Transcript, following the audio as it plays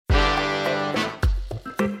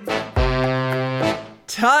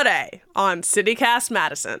Today on CityCast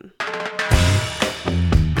Madison.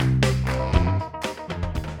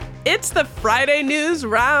 It's the Friday News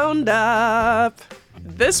Roundup.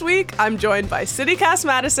 This week, I'm joined by CityCast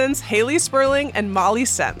Madison's Haley Sperling and Molly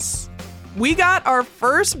Sense. We got our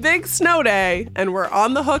first big snow day, and we're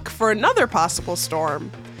on the hook for another possible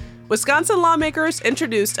storm. Wisconsin lawmakers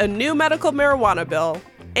introduced a new medical marijuana bill,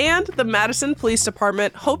 and the Madison Police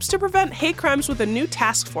Department hopes to prevent hate crimes with a new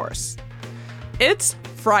task force. It's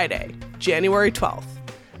Friday, January 12th.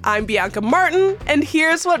 I'm Bianca Martin, and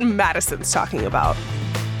here's what Madison's talking about.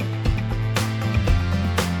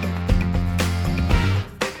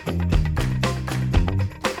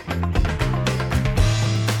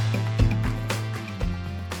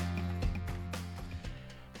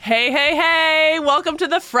 Hey, welcome to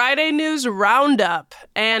the Friday News Roundup.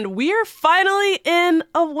 And we're finally in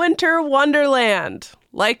a winter wonderland,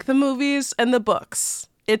 like the movies and the books.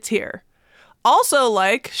 It's here. Also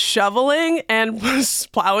like shoveling and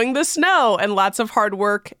plowing the snow and lots of hard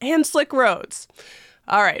work and slick roads.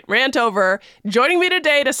 All right, rant over. Joining me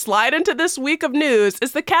today to slide into this week of news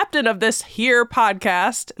is the captain of this here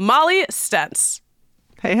podcast, Molly Sense.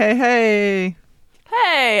 Hey.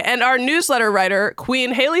 Hey, and our newsletter writer,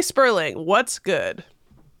 Queen Haley Sperling. What's good?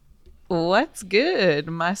 What's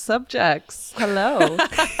good? My subjects. Hello.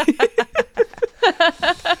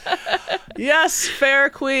 Yes, fair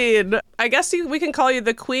queen. I guess we can call you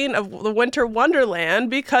the queen of the winter wonderland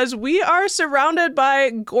because we are surrounded by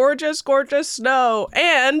gorgeous, gorgeous snow.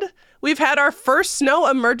 And we've had our first snow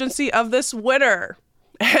emergency of this winter.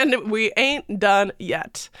 And we ain't done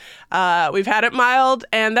yet. We've had it mild,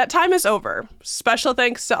 and that time is over. Special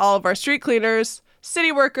thanks to all of our street cleaners,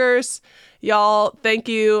 city workers. Y'all, thank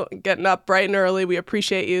you. Getting up bright and early. We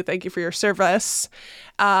appreciate you. Thank you for your service.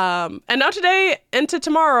 And now today into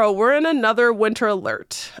tomorrow, we're in another winter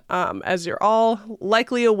alert, as you're all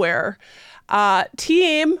likely aware.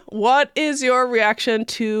 Team, what is your reaction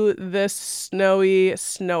to this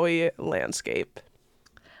snowy landscape?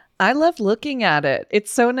 I love looking at it.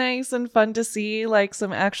 It's so nice and fun to see like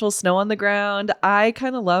some actual snow on the ground. I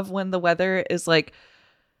kind of love when the weather is like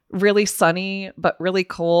really sunny, but really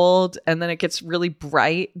cold. And then it gets really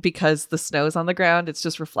bright because the snow's on the ground. It's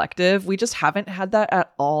just reflective. We just haven't had that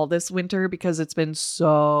at all this winter because it's been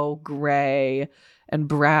so gray and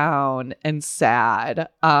brown and sad.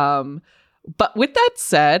 But with that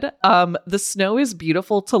said, the snow is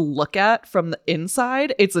beautiful to look at from the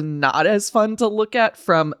inside. It's not as fun to look at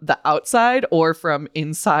from the outside or from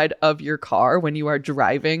inside of your car when you are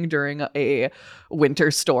driving during a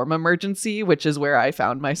winter storm emergency, which is where I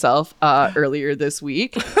found myself earlier this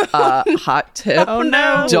week. Hot tip. Oh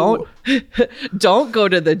no. Don't go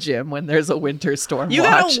to the gym when there's a winter storm. You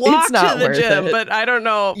watch. gotta walk It's not to the worth gym, it. but I don't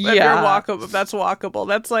know if you're walkable. If that's walkable.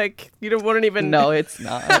 That's like wouldn't even. No, it's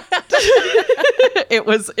not. It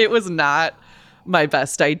was not my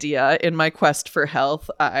best idea. In my quest for health,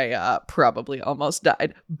 I probably almost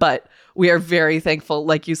died. But we are very thankful,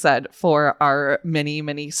 like you said, for our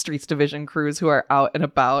many Streets Division crews who are out and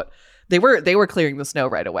about. They were clearing the snow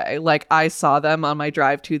right away. Like I saw them on my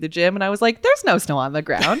drive to the gym and I was like, there's no snow on the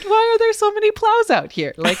ground. Why are there so many plows out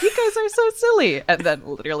here? Like, you guys are so silly. And then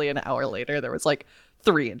literally an hour later, there was like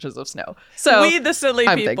 3 inches of snow. So we the silly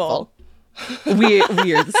I'm people. Thankful. we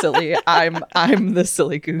are the silly. I'm the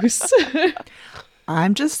silly goose.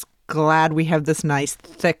 I'm just glad we have this nice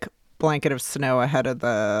thick blanket of snow ahead of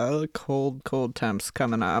the cold temps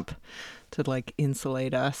coming up to like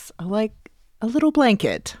insulate us. I like a little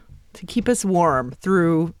blanket to keep us warm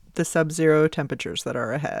through the sub-zero temperatures that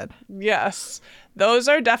are ahead. Yes, those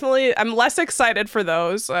are definitely, I'm less excited for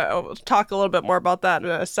those. I'll talk a little bit more about that in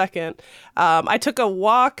a second. I took a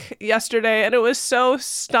walk yesterday and it was so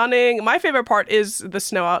stunning. My favorite part is the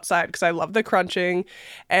snow outside because I love the crunching.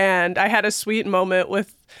 And I had a sweet moment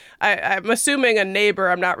with, I'm assuming a neighbor,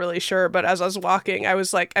 I'm not really sure, but as I was walking, I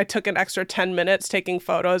was like, I took an extra 10 minutes taking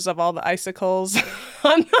photos of all the icicles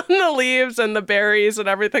on the leaves and the berries and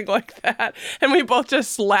everything like that. And we both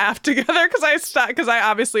just laughed together because I stopped, because I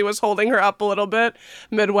obviously was holding her up a little bit,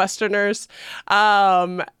 Midwesterners.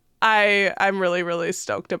 I'm really, really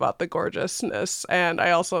stoked about the gorgeousness, and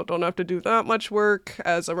I also don't have to do that much work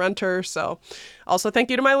as a renter, so also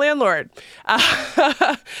thank you to my landlord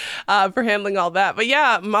for handling all that. But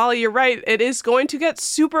yeah, Molly, you're right. It is going to get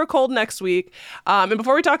super cold next week. And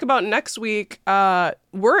before we talk about next week,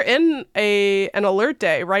 we're in an alert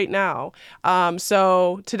day right now.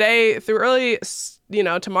 So today through early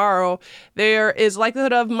tomorrow, there is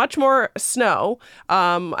likelihood of much more snow.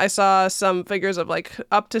 I saw some figures of like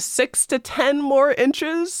up to 6 to 10 more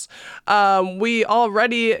inches. We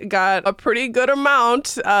already got a pretty good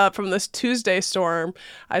amount from this Tuesday storm.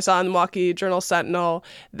 I saw in the Milwaukee Journal-Sentinel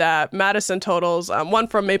that Madison totals, one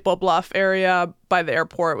from Maple Bluff area by the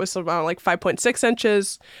airport was around like 5.6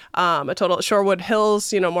 inches. A total at Shorewood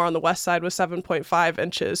Hills, more on the west side, was 7.5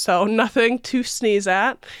 inches. So nothing to sneeze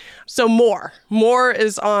at. So more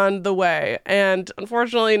is on the way. And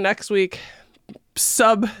unfortunately, next week,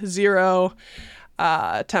 sub-zero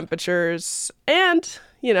temperatures and,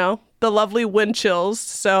 the lovely wind chills.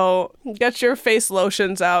 So get your face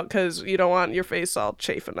lotions out because you don't want your face all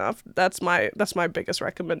chafing enough. That's my biggest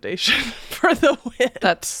recommendation for the wind.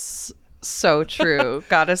 That's so true.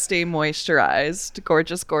 Gotta stay moisturized.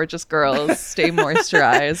 Gorgeous, gorgeous girls, stay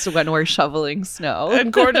moisturized when we're shoveling snow.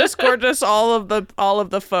 And gorgeous, gorgeous, all of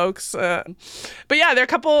the folks. But yeah, there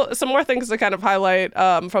are some more things to kind of highlight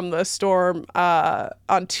from the storm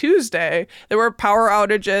on Tuesday. There were power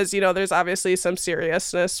outages. There's obviously some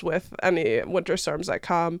seriousness with any winter storms that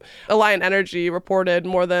come. Alliant Energy reported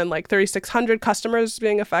more than like 3,600 customers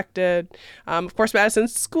being affected. Of course, Madison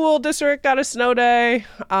School District got a snow day.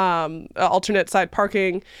 Alternate side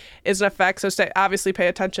parking is in effect, so obviously pay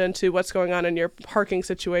attention to what's going on in your parking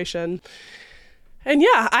situation. And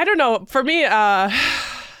yeah, I don't know. For me,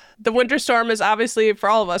 the winter storm is obviously, for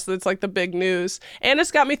all of us, it's like the big news. And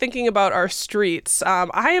it's got me thinking about our streets.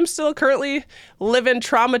 I am still currently living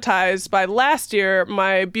traumatized by last year,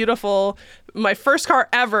 my first car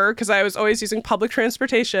ever, because I was always using public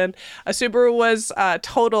transportation. A Subaru was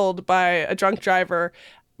totaled by a drunk driver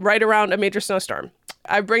right around a major snowstorm.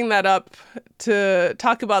 I bring that up to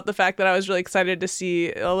talk about the fact that I was really excited to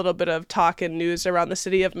see a little bit of talk and news around the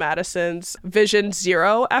city of Madison's Vision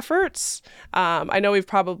Zero efforts. I know we've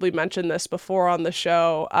probably mentioned this before on the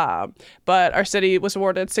show, but our city was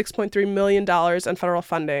awarded $6.3 million in federal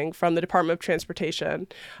funding from the Department of Transportation,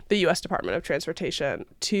 the U.S. Department of Transportation,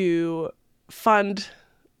 to fund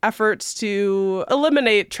efforts to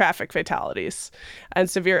eliminate traffic fatalities and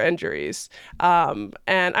severe injuries. And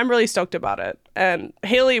I'm really stoked about it. And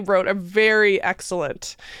Haley wrote a very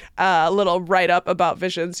excellent little write-up about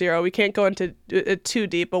Vision Zero. We can't go into it too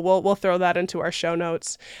deep, but we'll throw that into our show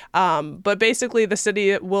notes. But basically, the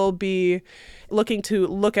city will be looking to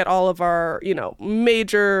look at all of our,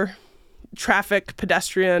 major traffic,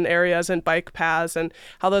 pedestrian areas and bike paths and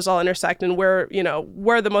how those all intersect and where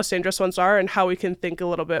the most dangerous ones are and how we can think a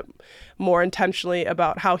little bit more intentionally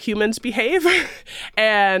about how humans behave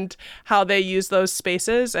and how they use those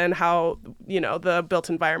spaces and how, the built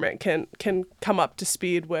environment can come up to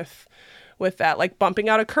speed with that, like bumping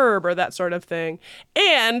out a curb or that sort of thing.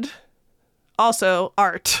 And also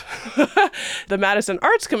art. The Madison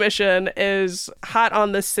Arts Commission is hot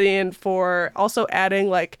on the scene for also adding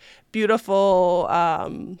like beautiful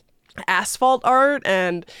asphalt art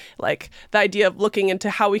and like the idea of looking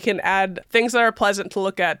into how we can add things that are pleasant to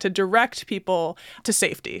look at to direct people to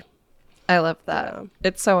safety. I love that. Yeah.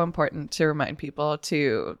 It's so important to remind people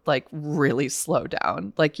to like really slow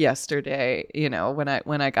down. Like yesterday,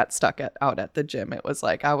 when I got stuck out at the gym, it was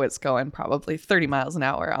like I was going probably 30 miles an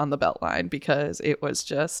hour on the Beltline because it was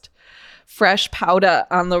just fresh powder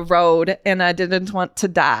on the road and I didn't want to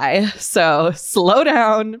die. So slow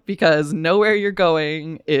down because nowhere you're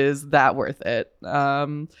going is that worth it.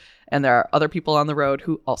 And there are other people on the road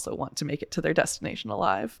who also want to make it to their destination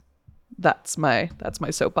alive. That's my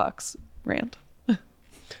soapbox rant.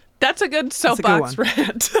 That's a good soapbox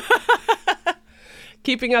rant.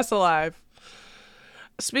 Keeping us alive.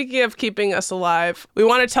 Speaking of keeping us alive, we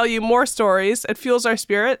want to tell you more stories. It fuels our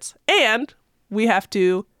spirits, and we have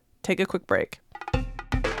to take a quick break.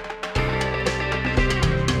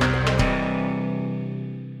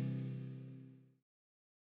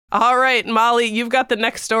 All right, Molly, you've got the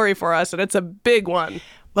next story for us, and it's a big one.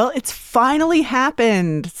 Well, it's finally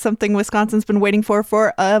happened. Something Wisconsin's been waiting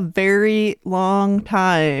for a very long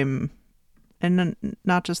time. And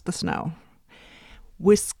not just the snow.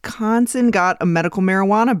 Wisconsin got a medical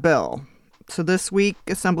marijuana bill. So this week,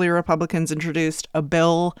 Assembly Republicans introduced a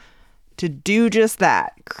bill to do just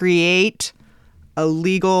that. Create a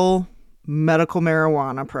legal medical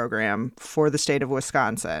marijuana program for the state of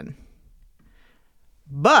Wisconsin.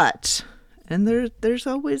 But, and there's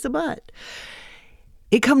always a but,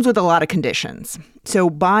 it comes with a lot of conditions. So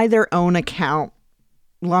by their own account,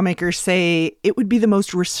 lawmakers say it would be the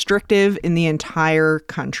most restrictive in the entire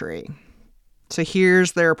country. So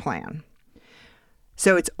here's their plan.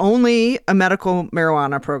 So it's only a medical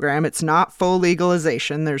marijuana program. It's not full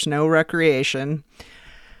legalization. There's no recreation.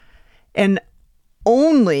 And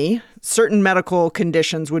only certain medical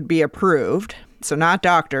conditions would be approved. So not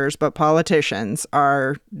doctors, but politicians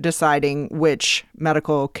are deciding which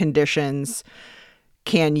medical conditions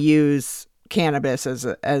can use cannabis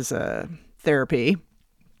as a therapy.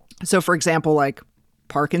 So for example, like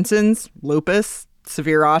Parkinson's, lupus,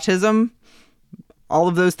 severe autism, all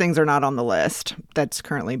of those things are not on the list that's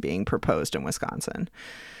currently being proposed in Wisconsin.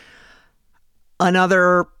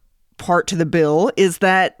 Another part to the bill is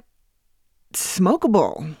that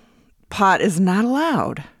smokable pot is not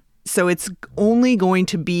allowed. So it's only going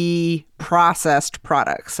to be processed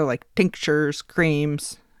products. So like tinctures,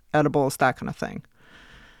 creams, edibles, that kind of thing.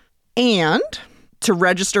 And to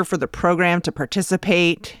register for the program, to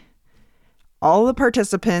participate, all the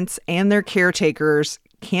participants and their caretakers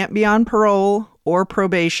can't be on parole or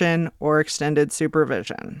probation or extended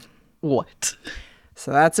supervision. What?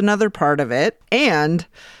 So that's another part of it. And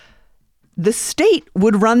the state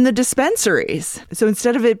would run the dispensaries. So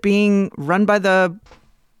instead of it being run by the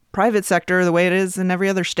private sector the way it is in every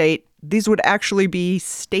other state, these would actually be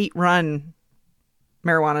state-run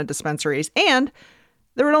marijuana dispensaries. And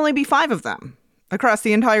there would only be 5 of them across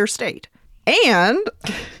the entire state. And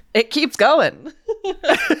it keeps going.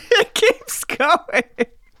 It keeps going.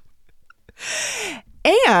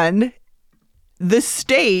 And the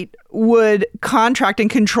state would contract and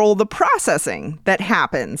control the processing that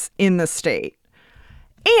happens in the state.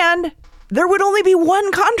 And there would only be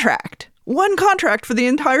one contract for the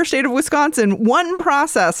entire state of Wisconsin, one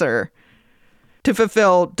processor to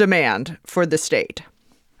fulfill demand for the state.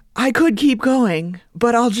 I could keep going,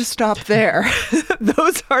 but I'll just stop there.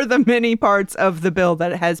 Those are the many parts of the bill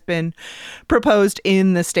that has been proposed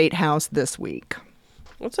in the State House this week.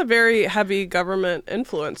 What's a very heavy government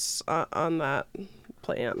influence on that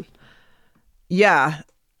plan? Yeah.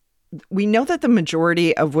 We know that the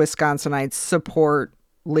majority of Wisconsinites support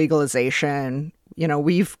legalization. You know,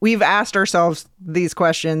 we've asked ourselves these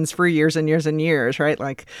questions for years and years and years, right?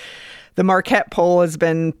 Like the Marquette poll has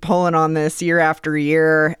been pulling on this year after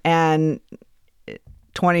year. And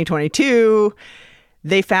 2022,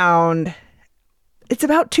 they found it's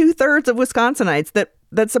about 2/3 of Wisconsinites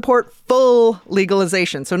that support full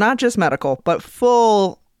legalization. So not just medical, but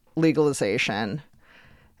full legalization.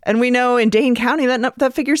 And we know in Dane County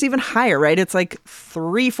that figure's even higher, right? It's like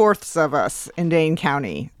 3/4 of us in Dane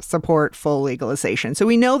County support full legalization. So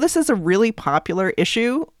we know this is a really popular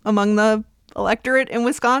issue among the electorate in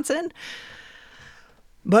Wisconsin.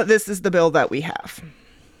 But this is the bill that we have.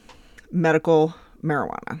 Medical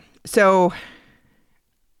marijuana. So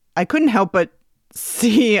I couldn't help but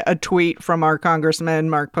see a tweet from our Congressman,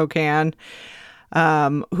 Mark Pocan,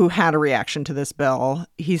 who had a reaction to this bill.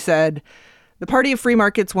 He said, "The Party of Free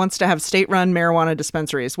Markets wants to have state-run marijuana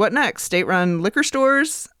dispensaries. What next? State-run liquor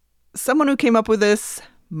stores? Someone who came up with this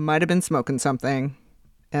might have been smoking something,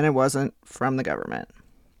 and it wasn't from the government."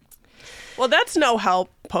 Well, that's no help,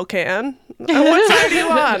 Pocan. What side are you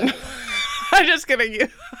on? I'm just kidding.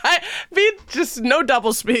 Just no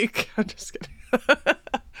double speak. I'm just kidding.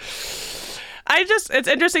 It's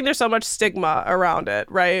interesting there's so much stigma around it,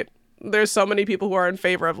 right? There's so many people who are in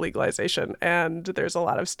favor of legalization, and there's a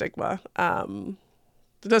lot of stigma.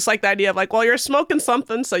 Just like the idea of like, well, you're smoking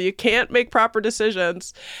something, so you can't make proper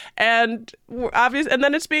decisions. And and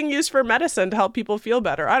then it's being used for medicine to help people feel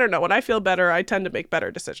better. I don't know. When I feel better, I tend to make better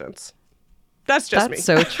decisions. That's just me. That's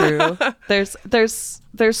so true.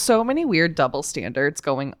 There's so many weird double standards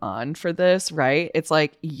going on for this, right? It's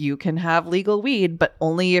like you can have legal weed, but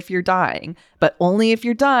only if you're dying. But only if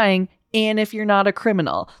you're dying and if you're not a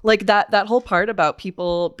criminal. Like that whole part about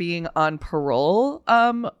people being on parole,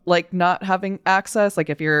 like not having access,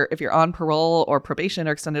 like if you're on parole or probation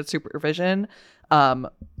or extended supervision,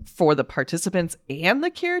 for the participants and the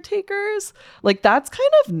caretakers, like that's kind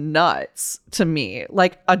of nuts to me.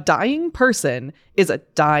 Like a dying person is a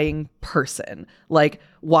dying person. Like,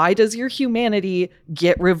 why does your humanity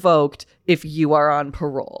get revoked if you are on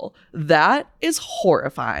parole? That is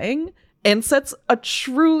horrifying and sets a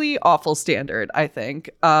truly awful standard, I think.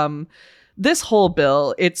 This whole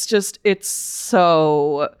bill, it's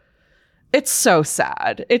so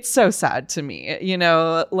sad. It's so sad to me. You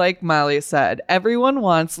know, like Molly said, everyone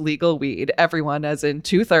wants legal weed. Everyone, as in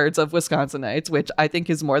 2/3 of Wisconsinites, which I think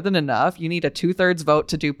is more than enough. You need a 2/3 vote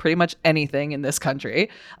to do pretty much anything in this country,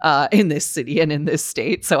 in this city and in this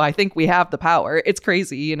state. So I think we have the power. It's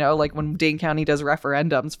crazy, you know, like when Dane County does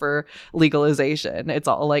referendums for legalization, it's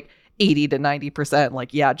all like 80 to 90%,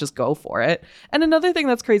 like, yeah, just go for it. And another thing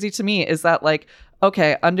that's crazy to me is that, like,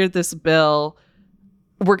 okay, under this bill,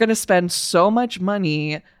 we're going to spend so much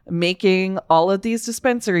money making all of these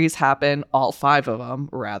dispensaries happen, all 5 of them,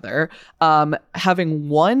 rather, having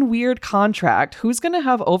one weird contract. Who's going to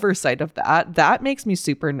have oversight of that? That makes me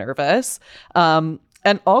super nervous. And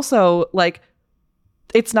also, like,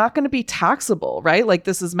 it's not going to be taxable, right? Like,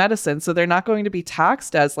 this is medicine, so they're not going to be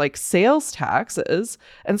taxed as like sales taxes.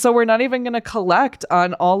 And so we're not even going to collect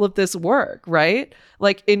on all of this work, right?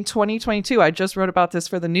 Like in 2022, I just wrote about this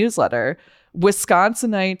for the newsletter.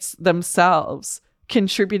 Wisconsinites themselves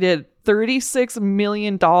contributed $36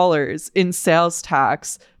 million in sales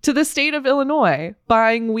tax to the state of Illinois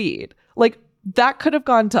buying weed. Like, that could have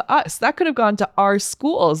gone to us. That could have gone to our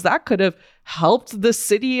schools. That could have helped the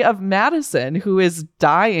city of Madison, who is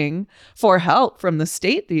dying for help from the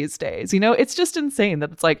state these days. You know, it's just insane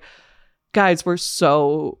that it's like, guys, we're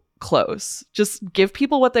so close. Just give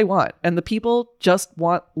people what they want. And the people just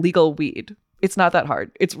want legal weed. It's not that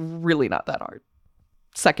hard. It's really not that hard.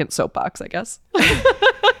 Second soapbox, I guess.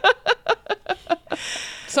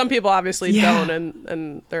 Some people obviously don't,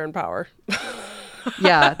 and they're in power.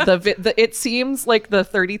 Yeah, it seems like the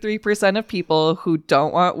 33% of people who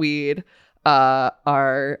don't want weed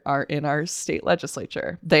are in our state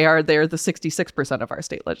legislature. They're the 66% of our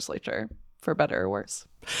state legislature, for better or worse.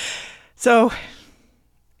 So,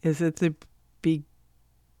 is it the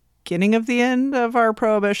beginning of the end of our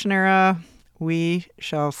Prohibition era? We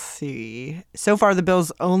shall see. So far, the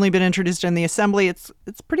bill's only been introduced in the Assembly. It's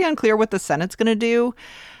pretty unclear what the Senate's going to do.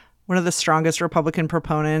 One of the strongest Republican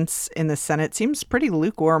proponents in the Senate seems pretty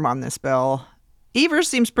lukewarm on this bill. Evers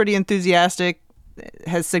seems pretty enthusiastic,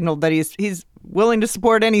 has signaled that he's willing to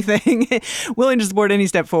support anything, willing to support any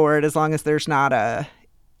step forward as long as there's not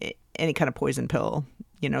any kind of poison pill,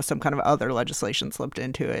 some kind of other legislation slipped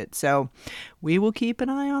into it. So we will keep an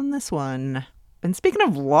eye on this one. And speaking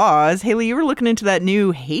of laws, Haley, you were looking into that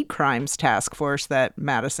new hate crimes task force that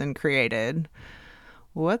Madison created.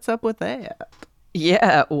 What's up with that?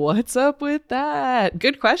 Yeah, what's up with that?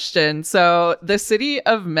 Good question. So the city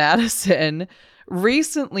of Madison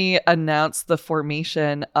recently announced the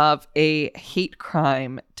formation of a hate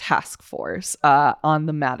crime task force on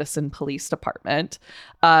the Madison Police Department.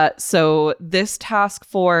 So this task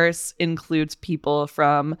force includes people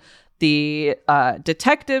from the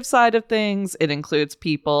detective side of things. It includes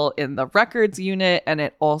people in the records unit, and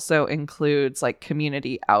it also includes like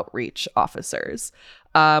community outreach officers.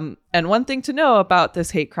 And one thing to know about this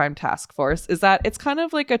hate crime task force is that it's kind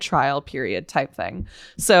of like a trial period type thing.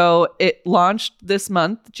 So it launched this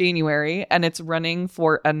month, January, and it's running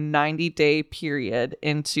for a 90-day period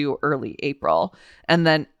into early April. And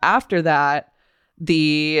then after that,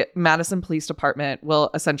 the Madison Police Department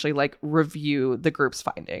will essentially like review the group's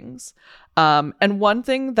findings. And one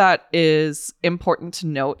thing that is important to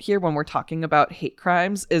note here when we're talking about hate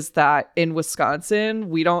crimes is that in Wisconsin,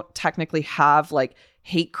 we don't technically have like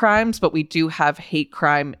hate crimes, but we do have hate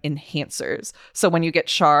crime enhancers. So when you get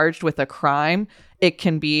charged with a crime, it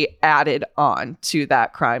can be added on to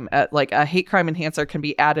that crime. Like a hate crime enhancer can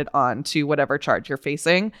be added on to whatever charge you're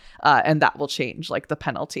facing, and that will change like the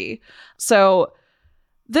penalty. So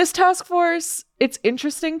this task force, it's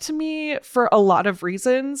interesting to me for a lot of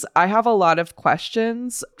reasons. I have a lot of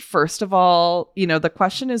questions. First of all, the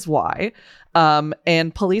question is why?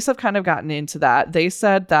 And police have kind of gotten into that. They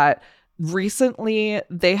said that recently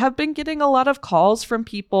they have been getting a lot of calls from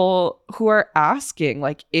people who are asking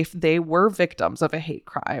like if they were victims of a hate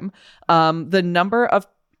crime. The number of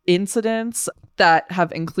incidents that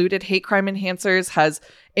have included hate crime enhancers has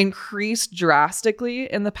increased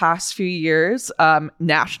drastically in the past few years,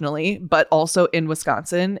 nationally, but also in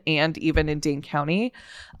Wisconsin and even in Dane County.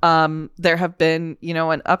 There have been,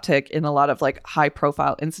 an uptick in a lot of like high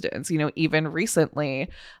profile incidents. Even recently,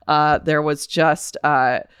 there was just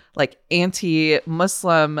like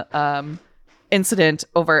anti-Muslim incident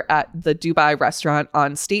over at the Dubai restaurant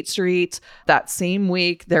on State Street. That same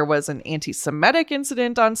week, there was an anti-Semitic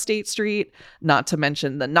incident on State Street, not to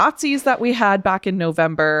mention the Nazis that we had back in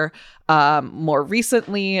November. More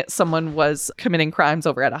recently, someone was committing crimes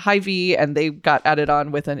over at a Hy-Vee and they got added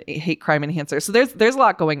on with a hate crime enhancer. So there's a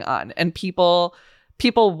lot going on, and people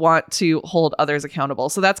want to hold others accountable.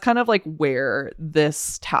 So that's kind of like where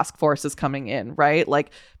this task force is coming in, right?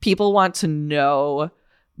 Like people want to know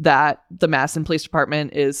that the Madison Police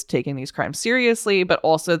Department is taking these crimes seriously, but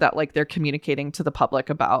also that like they're communicating to the public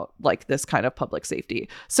about like this kind of public safety.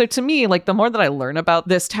 So to me, like the more that I learn about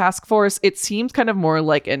this task force, it seems kind of more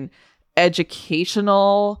like an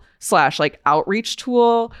educational slash like outreach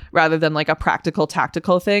tool rather than like a practical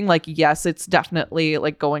tactical thing. Like, yes, it's definitely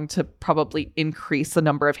like going to probably increase the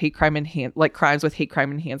number of hate crime crimes with hate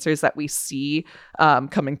crime enhancers that we see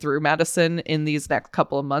coming through Madison in these next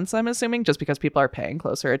couple of months, I'm assuming, just because people are paying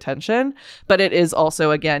closer attention. But it is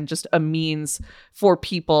also, again, just a means for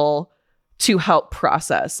people to help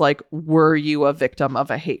process, like, were you a victim of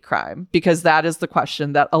a hate crime? Because that is the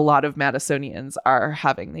question that a lot of Madisonians are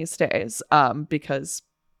having these days, because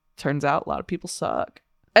turns out a lot of people suck.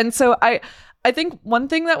 And so I think one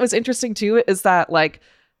thing that was interesting too is that like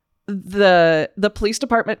the police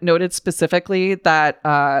department noted specifically that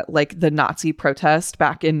like the Nazi protest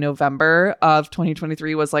back in November of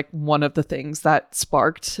 2023 was like one of the things that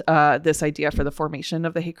sparked this idea for the formation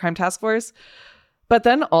of the hate crime task force. But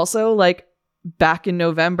then also, like, back in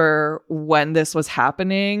November when this was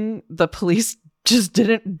happening, the police just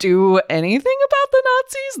didn't do anything about the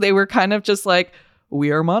Nazis. They were kind of just like,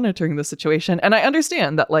 we are monitoring the situation. And I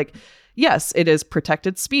understand that, like, yes, it is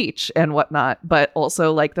protected speech and whatnot, but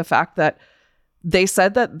also like the fact that they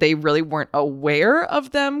said that they really weren't aware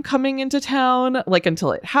of them coming into town, like,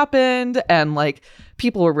 until it happened. And like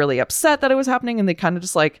people were really upset that it was happening, and they kind of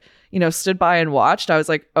just like, you know, stood by and watched. I was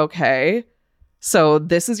like, okay, so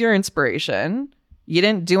this is your inspiration. You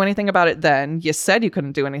didn't do anything about it then. You said you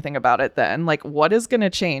couldn't do anything about it then. Like, what is going to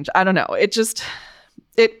change? I don't know. It just,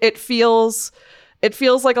 it feels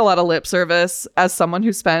like a lot of lip service. As someone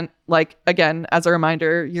who spent, like, again, as a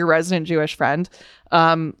reminder, your resident Jewish friend,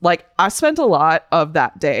 like, I spent a lot of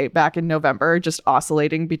that day back in November just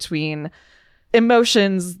oscillating between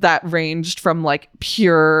emotions that ranged from like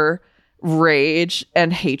pure rage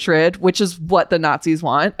and hatred, which is what the Nazis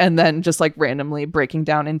want, and then just like randomly breaking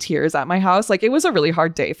down in tears at my house. Like, it was a really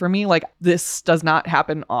hard day for me. Like, this does not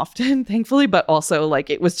happen often, thankfully, but also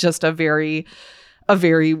like it was just a very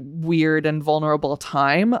weird and vulnerable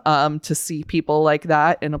time to see people like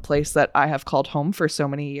that in a place that I have called home for so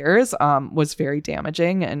many years was very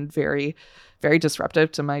damaging and very, very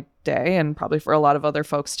disruptive to my day, and probably for a lot of other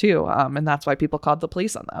folks too. And that's why people called the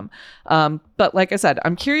police on them. But like I said,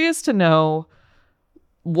 I'm curious to know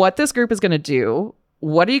what this group is going to do.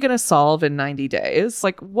 What are you going to solve in 90 days?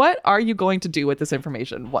 Like, what are you going to do with this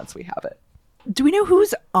information once we have it? Do we know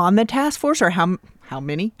who's on the task force, or how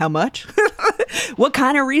many, how much, what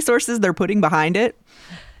kind of resources they're putting behind it?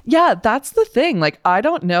 Yeah, that's the thing. Like, I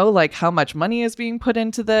don't know like how much money is being put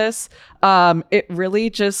into this. It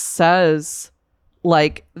really just says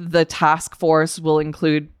like the task force will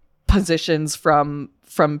include positions from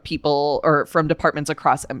people or from departments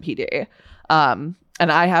across MPD. And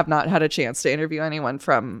I have not had a chance to interview anyone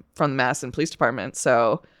from the Madison Police Department.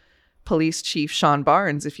 So Police Chief Sean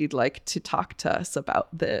Barnes, if you'd like to talk to us about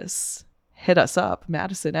this, hit us up,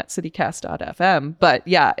 madison@citycast.fm. But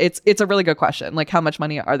yeah, it's a really good question. Like, how much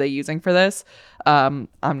money are they using for this? I'm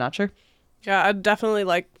not sure. Yeah, I'd definitely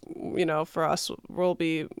like, you know, for us, we'll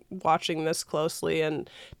be watching this closely and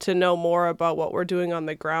to know more about what we're doing on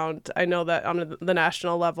the ground. I know that on the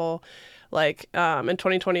national level, like in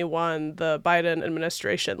 2021, the Biden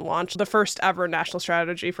administration launched the first ever national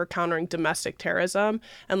strategy for countering domestic terrorism.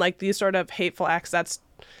 And like these sort of hateful acts, that's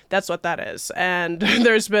what that is. And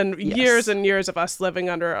there's been years and years of us living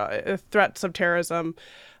under threats of terrorism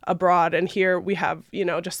abroad. And here we have, you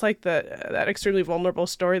know, just like that extremely vulnerable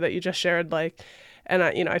story that you just shared, like, and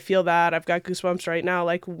I feel that I've got goosebumps right now.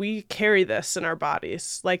 Like, we carry this in our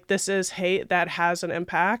bodies. Like, this is hate that has an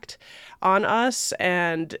impact on us,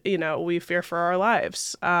 and, you know, we fear for our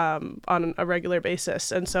lives on a regular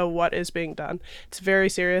basis. And so what is being done? It's very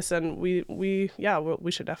serious, and we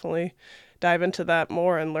should definitely dive into that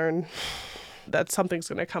more and learn that something's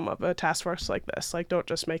going to come of a task force like this. Like, don't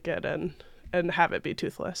just make it and have it be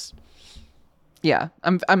toothless. Yeah,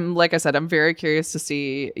 I'm like I said, I'm very curious to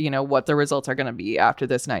see, you know, what the results are going to be after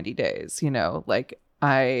this 90 days. You know, like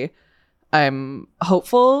I'm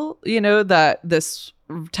hopeful, you know, that this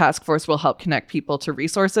task force will help connect people to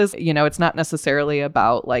resources. You know, it's not necessarily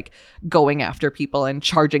about like going after people and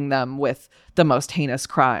charging them with the most heinous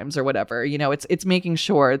crimes or whatever. You know, it's making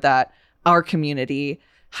sure that our community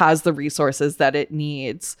has the resources that it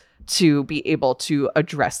needs to be able to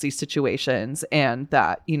address these situations, and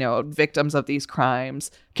that, you know, victims of these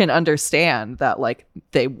crimes can understand that like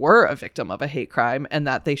they were a victim of a hate crime and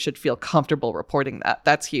that they should feel comfortable reporting that.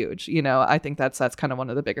 That's huge. You know, I think that's kind of one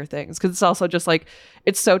of the bigger things, because it's also just like,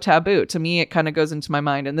 it's so taboo. To me, it kind of goes into my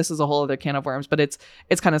mind, and this is a whole other can of worms, but it's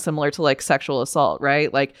kind of similar to like sexual assault,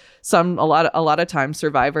 right? Like a lot of times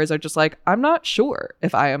survivors are just like, I'm not sure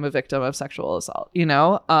if I am a victim of sexual assault, you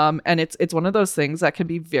know? And it's one of those things that can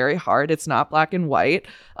be very hard. It's not black and white.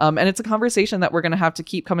 And it's a conversation that we're going to have to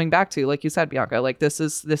keep coming back to. Like you said, Bianca, like this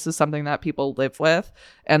is something that people live with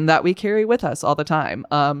and that we carry with us all the time.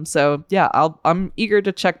 So yeah, I'm eager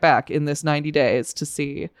to check back in this 90 days to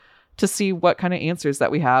see what kind of answers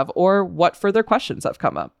that we have or what further questions have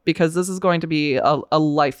come up, because this is going to be a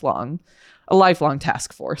lifelong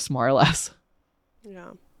task force, more or less.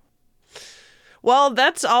 Yeah. Well,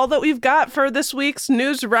 that's all that we've got for this week's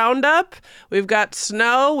news roundup. We've got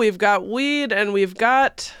snow, we've got weed, and we've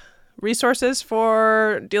got resources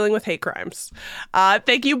for dealing with hate crimes.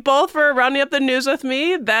 Thank you both for rounding up the news with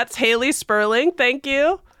me. That's Haley Sperling. Thank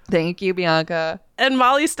you. Thank you, Bianca. And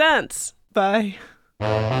Molly Stentz. Bye.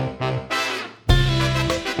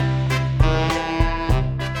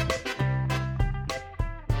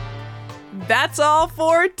 That's all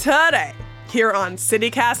for today here on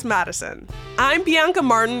CityCast Madison. I'm Bianca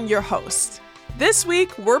Martin, your host. This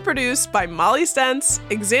week, we're produced by Molly Stentz,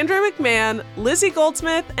 Xandra McMahon, Lizzie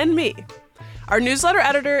Goldsmith, and me. Our newsletter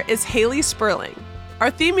editor is Haley Sperling.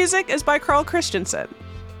 Our theme music is by Carl Christensen.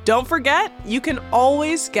 Don't forget, you can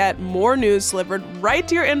always get more news delivered right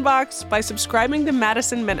to your inbox by subscribing to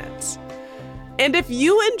Madison Minutes. And if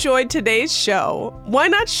you enjoyed today's show, why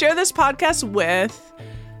not share this podcast with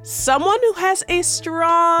someone who has a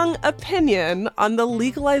strong opinion on the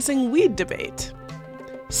legalizing weed debate?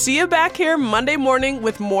 See you back here Monday morning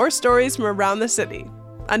with more stories from around the city.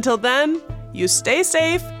 Until then, you stay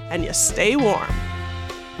safe and you stay warm.